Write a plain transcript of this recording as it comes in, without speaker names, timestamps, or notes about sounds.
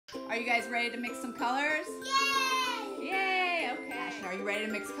Are you guys ready to mix some colors? Yay! Yay! Okay. Ashton, are you ready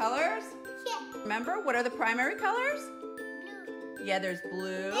to mix colors? Yeah. Remember, what are the primary colors? Blue. Yeah, there's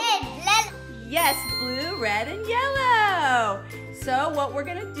blue. Red. Yellow. Yes, blue, red, and yellow. So what we're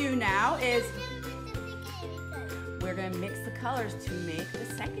gonna do now is we're gonna mix the colors to make the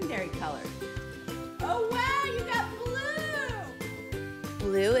secondary colors. Oh wow, you got blue!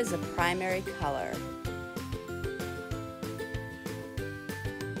 Blue is a primary color.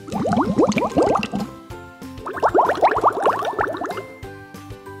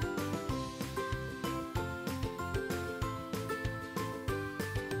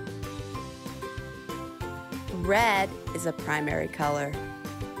 Red is a primary color.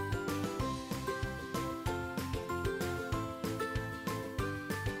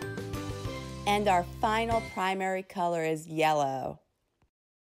 And our final primary color is yellow.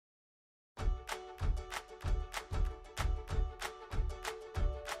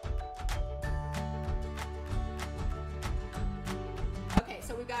 Okay,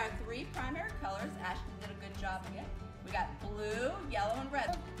 so we've got our three primary colors. Ashton did a good job again. We got blue, yellow, and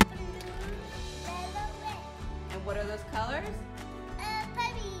red. Blue, yellow, red. And what are those colors?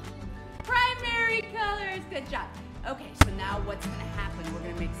 Primary. Primary colors. Good job. Okay, so now what's going to happen? We're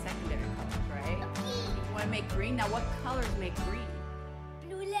going to make secondary colors, right? Okay. You want to make green? Now what colors make green?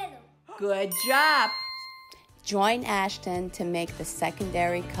 Blue, yellow. Good job. Join Ashton to make the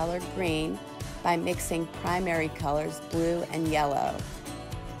secondary color green by mixing primary colors blue and yellow.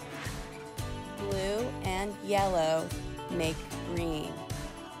 Blue and yellow make green.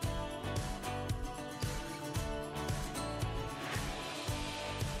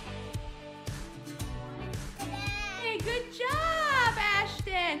 Hey, good job,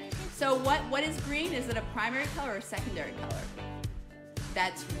 Ashton. So what is green? Is it a primary color or a secondary color?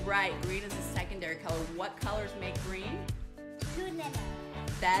 That's right, green is a secondary color. What colors make green? Blue, yellow.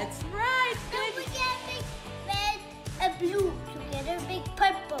 That's right. Don't Good. forget big red and blue together, big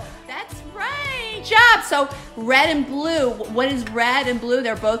purple. That's right. Good job. So red and blue. What is red and blue?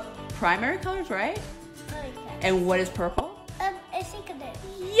 They're both primary colors, right? Okay. And what is purple? I think of it.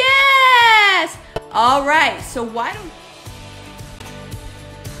 Yes. All right. So why don't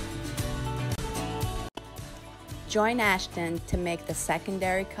join Ashton to make the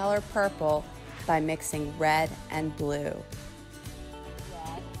secondary color purple by mixing red and blue.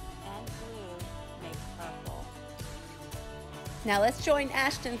 Red and blue make purple. Now let's join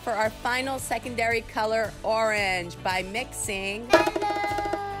Ashton for our final secondary color orange by mixing. Yellow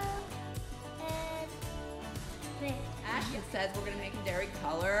and red. Ashton says we're going to make a secondary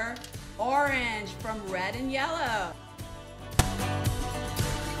color orange from red and yellow.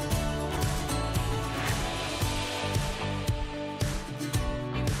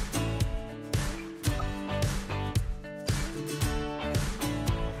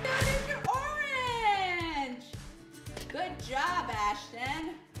 Good job,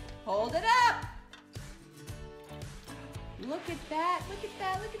 Ashton. Hold it up. Look at that, look at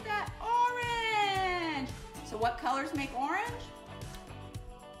that, look at that. Orange. So what colors make orange?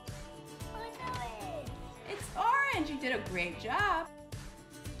 It's orange. You did a great job.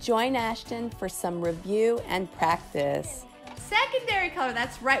 Join Ashton for some review and practice. Secondary color,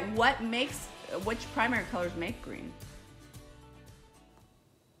 that's right. Which primary colors make green?